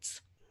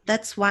adults.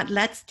 That's what,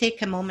 let's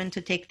take a moment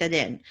to take that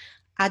in.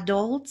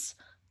 Adults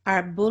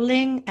are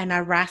bullying and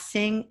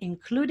harassing,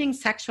 including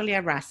sexually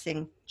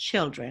harassing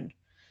children,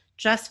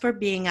 just for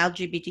being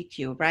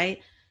LGBTQ, right?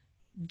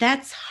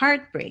 That's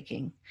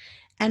heartbreaking.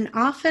 And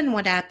often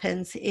what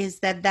happens is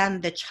that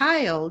then the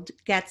child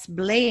gets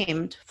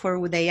blamed for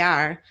who they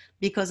are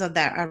because of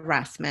that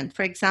harassment.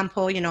 For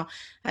example,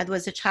 I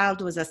was a child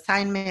who was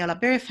assigned male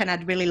at birth and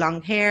had really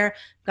long hair,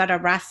 got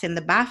harassed in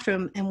the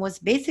bathroom, and was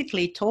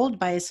basically told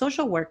by a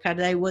social worker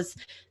that it was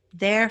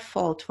their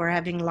fault for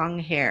having long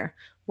hair.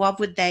 What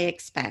would they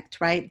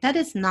expect, right? That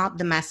is not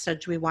the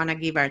message we want to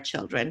give our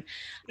children.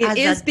 It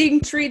is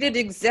being treated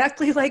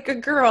exactly like a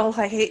girl,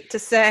 I hate to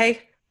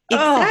say.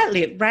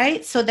 Exactly,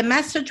 right? So the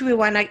message we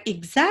want to,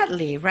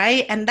 exactly,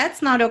 right? And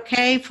that's not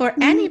okay for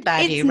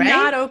anybody, it's right?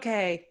 Not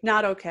okay.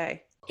 Not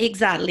okay.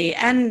 Exactly.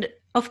 And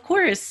of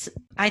course,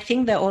 I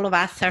think that all of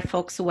us are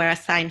folks who were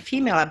assigned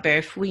female at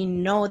birth. We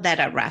know that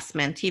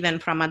harassment, even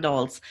from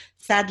adults,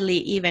 sadly,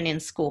 even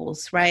in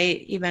schools,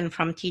 right? Even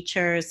from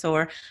teachers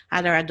or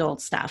other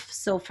adult staff.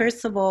 So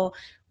first of all,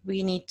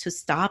 we need to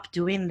stop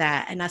doing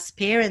that. And as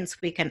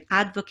parents, we can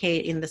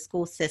advocate in the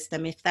school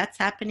system. If that's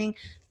happening,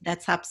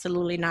 that's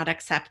absolutely not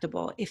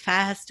acceptable. If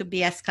that has to be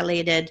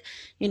escalated,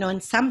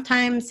 and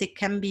sometimes it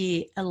can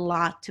be a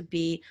lot to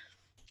be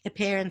a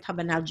parent of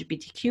an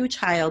LGBTQ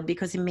child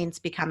because it means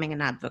becoming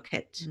an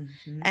advocate.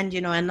 Mm-hmm.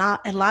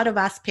 And, a lot of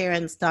us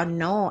parents don't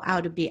know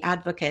how to be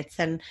advocates.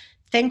 And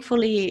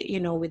thankfully,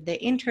 with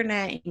the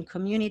internet and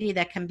community,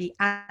 there can be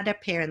other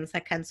parents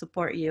that can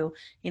support you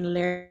in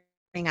learning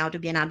how to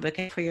be an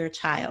advocate for your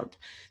child.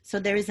 So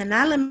there is an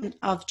element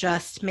of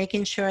just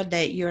making sure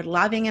that you're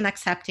loving and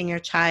accepting your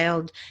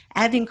child,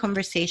 having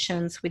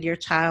conversations with your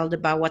child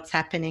about what's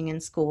happening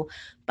in school,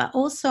 but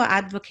also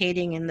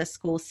advocating in the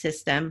school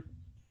system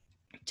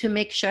to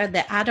make sure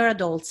that other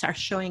adults are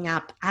showing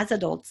up as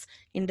adults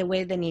in the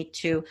way they need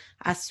to,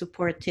 as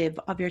supportive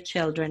of your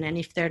children. And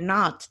if they're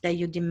not, that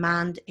you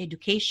demand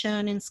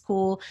education in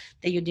school,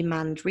 that you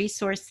demand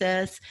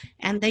resources,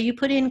 and that you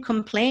put in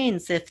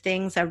complaints if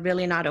things are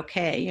really not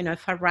okay.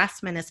 If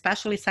harassment,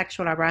 especially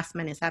sexual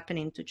harassment, is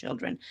happening to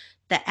children,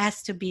 that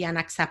has to be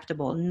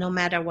unacceptable, no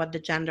matter what the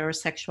gender or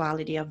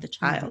sexuality of the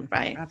child,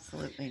 right?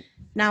 Absolutely.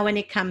 Now, when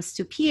it comes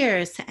to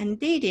peers and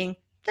dating,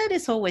 that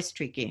is always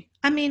tricky.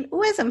 I mean,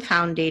 who hasn't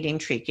found dating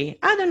tricky?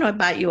 I don't know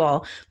about you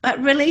all,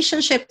 but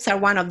relationships are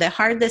one of the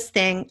hardest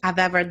things I've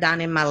ever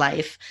done in my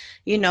life.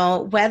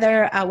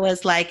 Whether I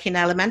was like in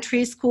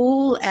elementary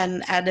school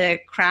and had a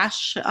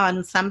crush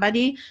on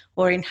somebody,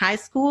 or in high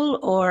school,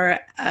 or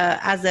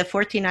as a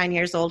 49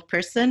 years old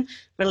person,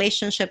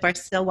 relationships are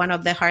still one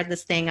of the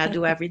hardest things I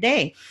do every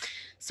day.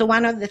 So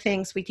one of the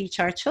things we teach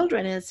our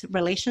children is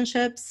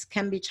relationships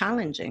can be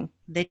challenging.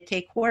 They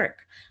take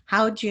work.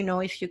 How do you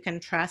know if you can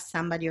trust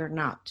somebody or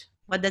not?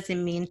 What does it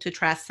mean to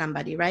trust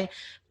somebody, right?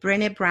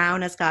 Brené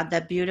Brown has got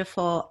that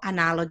beautiful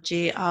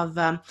analogy of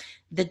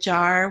the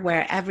jar,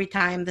 where every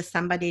time that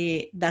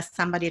somebody does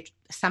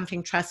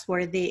something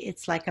trustworthy,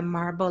 it's like a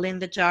marble in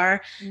the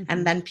jar. Mm-hmm.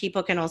 And then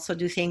people can also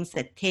do things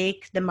that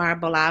take the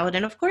marble out.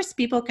 And of course,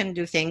 people can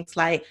do things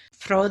like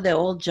throw the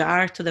old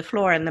jar to the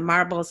floor and the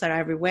marbles are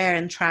everywhere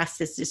and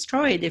trust is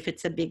destroyed if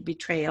it's a big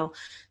betrayal.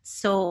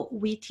 So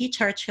we teach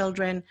our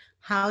children,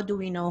 how do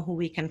we know who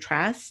we can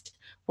trust?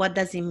 What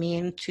does it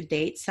mean to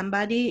date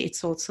somebody?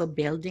 It's also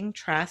building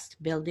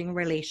trust, building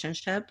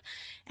relationship.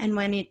 And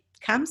when it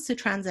comes to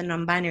trans and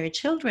non-binary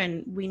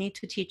children, we need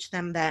to teach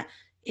them that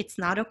it's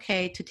not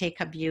okay to take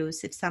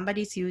abuse. If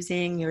somebody's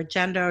using your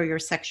gender or your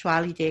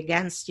sexuality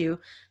against you,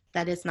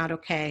 that is not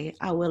okay.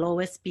 I will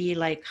always be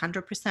like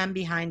 100%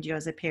 behind you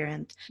as a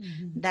parent.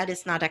 Mm-hmm. That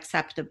is not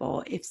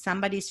acceptable. If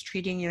somebody's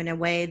treating you in a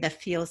way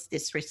that feels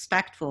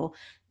disrespectful,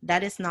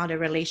 that is not a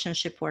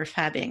relationship worth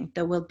having.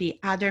 There will be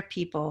other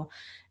people.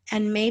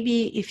 And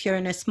maybe if you're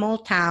in a small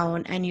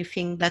town and you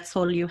think that's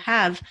all you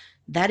have,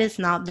 that is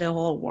not the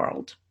whole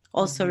world.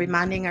 Also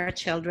reminding our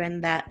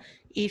children that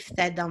if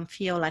they don't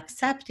feel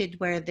accepted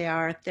where they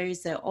are, there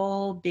is a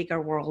whole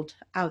bigger world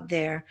out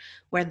there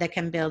where they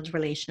can build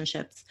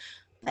relationships.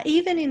 But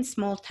even in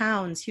small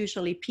towns,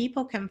 usually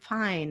people can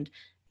find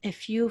a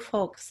few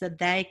folks that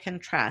they can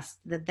trust,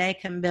 that they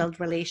can build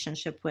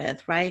relationship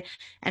with, right?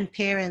 And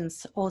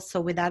parents also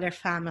with other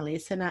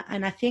families. And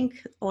I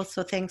think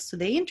also thanks to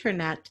the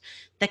internet,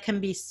 there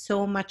can be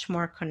so much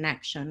more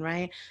connection,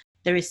 right?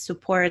 There is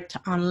support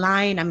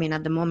online. I mean,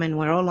 at the moment,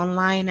 we're all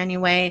online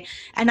anyway.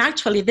 And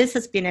actually, this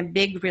has been a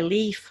big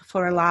relief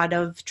for a lot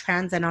of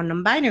trans and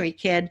non-binary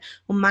kids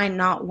who might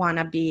not want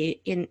to be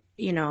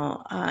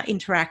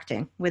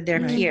interacting with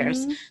their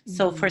peers.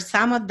 So for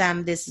some of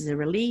them, this is a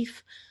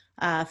relief.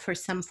 For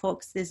some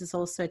folks, this is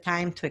also a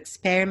time to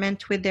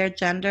experiment with their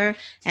gender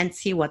and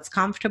see what's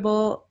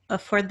comfortable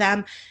for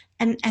them.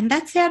 And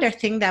that's the other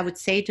thing that I would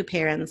say to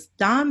parents.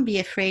 Don't be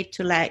afraid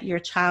to let your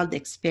child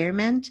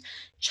experiment.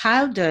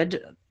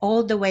 Childhood,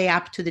 all the way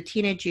up to the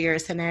teenage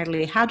years and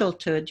early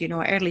adulthood,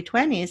 early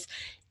 20s,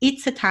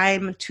 it's a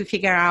time to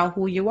figure out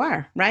who you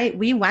are, right?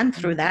 We went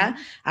through that.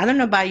 I don't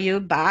know about you,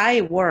 but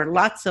I wore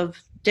lots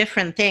of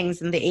different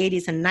things in the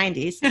 80s and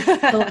 90s.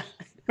 So,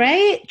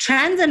 right?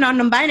 Trans and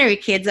non-binary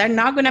kids are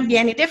not going to be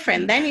any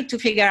different. They need to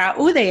figure out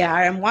who they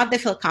are and what they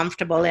feel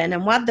comfortable in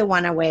and what they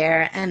want to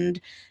wear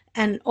and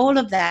all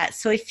of that.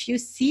 So if you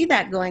see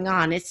that going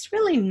on, it's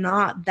really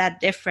not that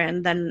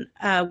different than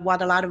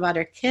what a lot of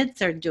other kids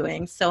are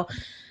doing. So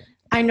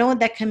I know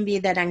that can be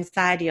that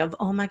anxiety of,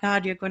 oh my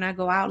God, you're going to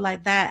go out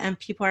like that and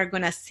people are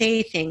going to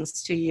say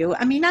things to you.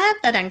 I mean, I have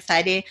that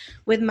anxiety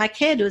with my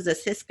kid who's a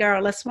cis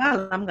girl as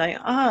well. I'm going,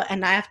 oh,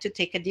 and I have to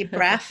take a deep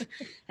breath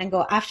and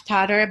go, I've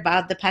taught her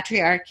about the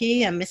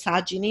patriarchy and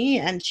misogyny,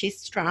 and she's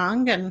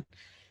strong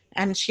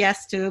and she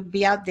has to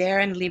be out there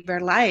and live her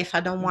life. I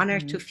don't want her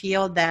to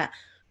feel that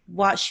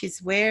what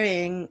she's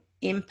wearing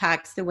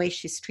impacts the way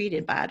she's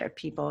treated by other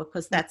people,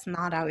 because that's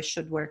not how it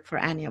should work for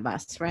any of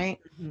us, right?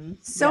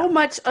 So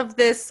much of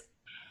this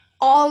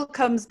all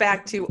comes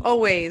back to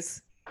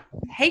always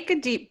take a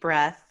deep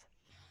breath,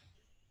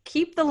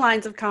 keep the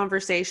lines of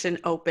conversation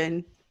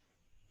open,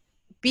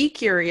 be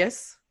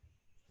curious,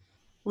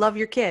 love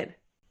your kid.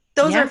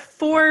 Those are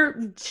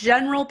 4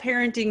 general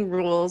parenting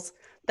rules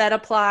that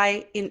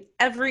apply in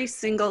every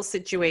single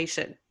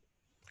situation.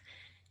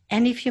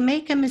 And if you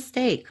make a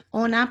mistake,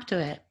 own up to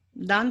it.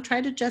 Don't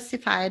try to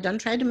justify it. Don't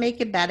try to make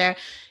it better.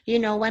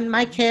 When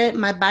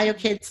my bio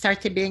kid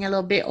started being a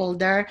little bit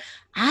older,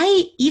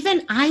 I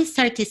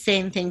started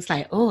saying things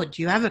like, oh,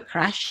 do you have a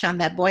crush on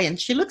that boy? And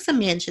she looks at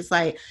me and she's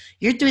like,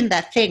 you're doing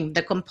that thing,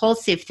 the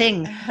compulsive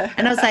thing.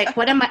 And I was like,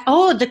 what am I?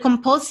 Oh, the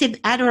compulsive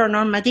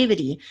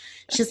heteronormativity.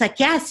 She's like,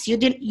 yes, you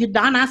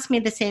don't ask me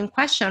the same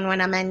question when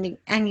I'm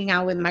hanging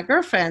out with my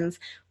girlfriends.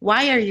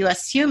 Why are you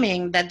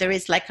assuming that there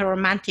is like a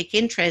romantic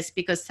interest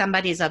because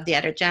somebody is of the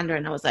other gender?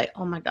 And I was like,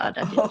 oh my God,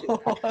 I didn't do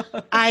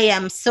that. I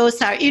am so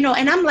sorry, and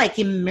I'm like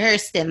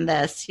immersed in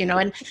this,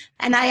 and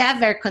I have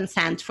their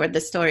consent for the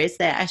stories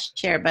that I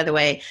share, by the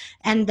way.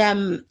 And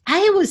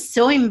I was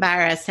so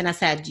embarrassed, and I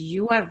said,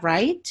 you are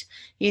right.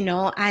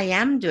 I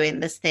am doing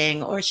this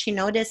thing. Or she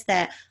noticed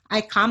that I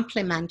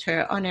compliment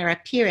her on her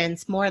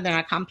appearance more than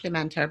I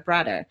compliment her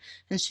brother.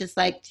 And she's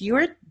like,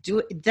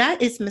 that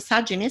is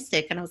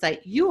misogynistic. And I was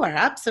like, you are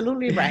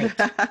absolutely right.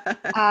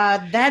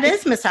 That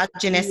is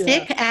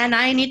misogynistic, and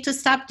I need to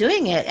stop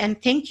doing it.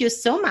 And thank you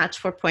so much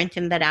for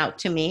pointing that out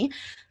to me.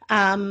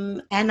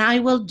 And I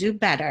will do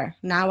better.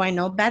 Now I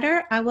know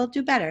better. I will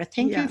do better.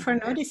 Thank you for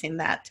noticing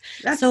that.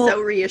 That's so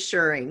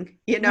reassuring.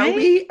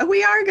 Right?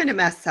 we are going to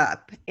mess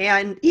up.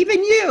 And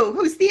even you,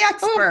 who's the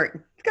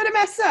expert, going to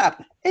mess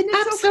up. And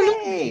it's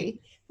okay.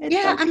 It's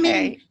okay. I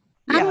mean,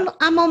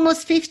 I'm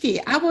almost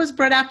 50. I was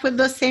brought up with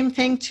the same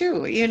thing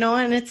too,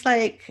 and it's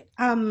like,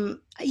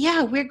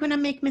 we're going to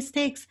make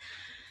mistakes.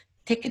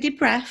 Take a deep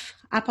breath,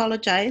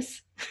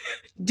 apologize,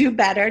 do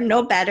better,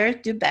 know better,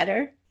 do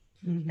better.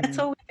 That's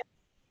all we can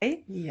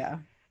say. Yeah.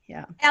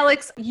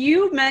 Alex,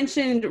 you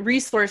mentioned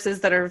resources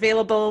that are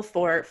available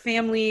for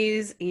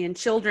families and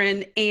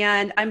children,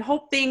 and I'm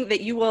hoping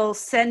that you will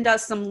send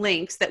us some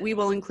links that we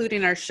will include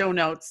in our show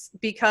notes,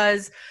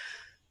 because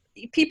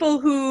people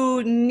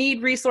who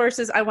need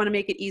resources, I want to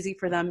make it easy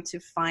for them to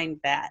find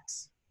that.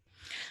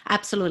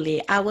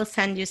 Absolutely. I will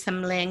send you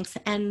some links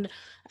and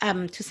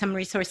to some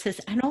resources.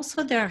 And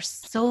also there are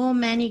so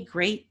many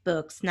great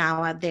books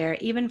now out there,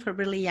 even for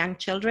really young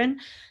children,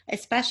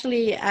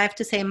 especially I have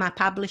to say my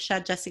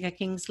publisher, Jessica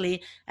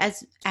Kingsley,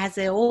 as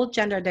a whole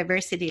gender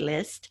diversity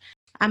list.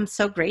 I'm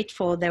so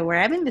grateful that we're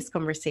having this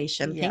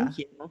conversation. Thank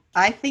you.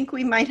 I think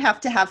we might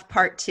have to have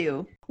part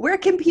 2. Where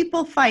can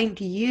people find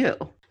you?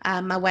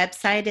 My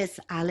website is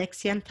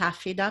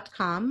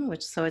iantaffi.com,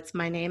 so it's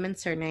my name and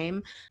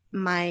surname.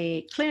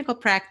 My clinical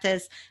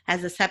practice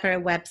has a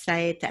separate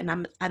website, and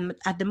I'm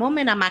at the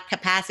moment I'm at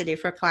capacity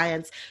for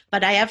clients,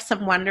 but I have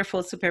some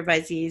wonderful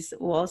supervisees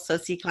who also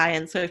see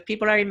clients. So if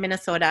people are in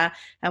Minnesota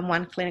and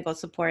want clinical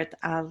support,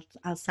 I'll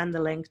send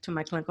the link to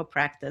my clinical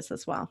practice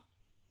as well.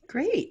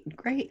 Great.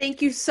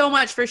 Thank you so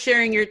much for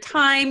sharing your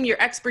time, your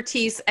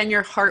expertise, and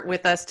your heart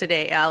with us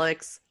today,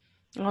 Alex.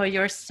 Oh,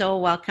 you're so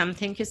welcome.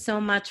 Thank you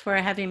so much for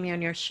having me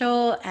on your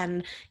show.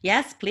 And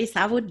yes, please,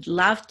 I would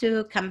love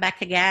to come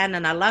back again.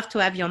 And I'd love to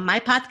have you on my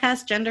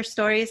podcast, Gender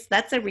Stories.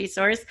 That's a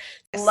resource.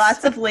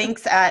 Lots of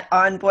links at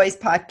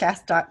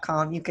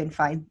onboyspodcast.com. You can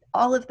find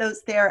all of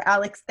those there.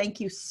 Alex, thank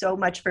you so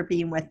much for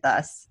being with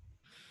us.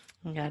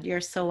 God, you're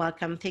so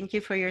welcome. Thank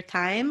you for your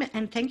time.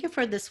 And thank you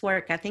for this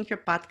work. I think your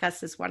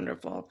podcast is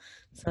wonderful.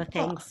 So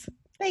thanks. Oh,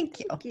 thank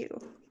you. Thank you.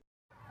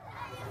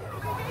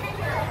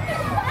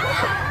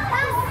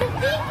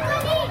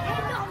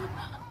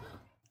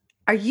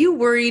 Are you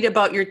worried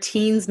about your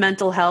teen's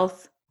mental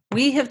health?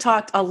 We have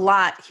talked a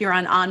lot here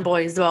on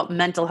Boys about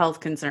mental health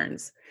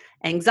concerns,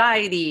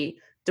 anxiety,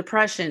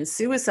 depression,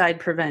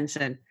 suicide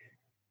prevention.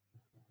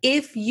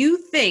 If you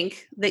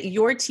think that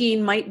your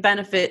teen might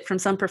benefit from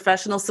some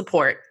professional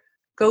support,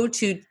 go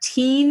to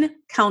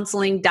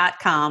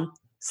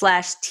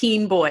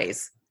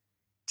teencounseling.com/teenboys.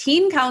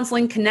 Teen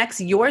Counseling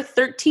connects your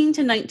 13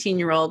 to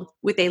 19-year-old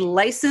with a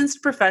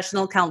licensed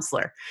professional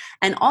counselor,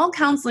 and all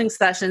counseling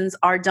sessions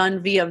are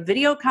done via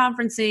video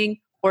conferencing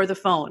or the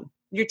phone.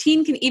 Your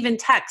teen can even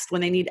text when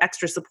they need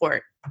extra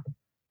support.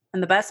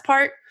 And the best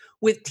part,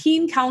 with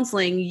Teen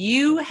Counseling,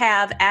 you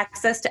have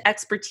access to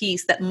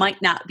expertise that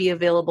might not be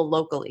available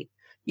locally.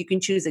 You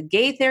can choose a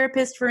gay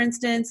therapist, for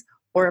instance,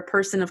 or a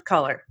person of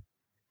color.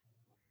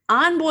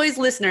 On Boys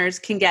listeners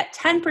can get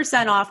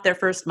 10% off their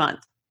first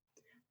month.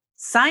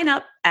 Sign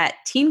up at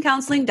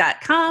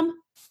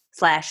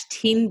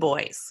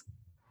teencounseling.com/teenboys.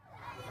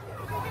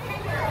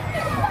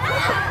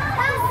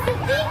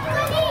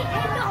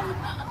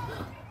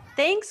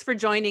 Thanks for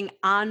joining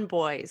On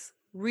Boys,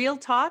 real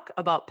talk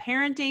about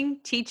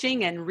parenting,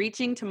 teaching, and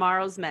reaching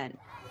tomorrow's men.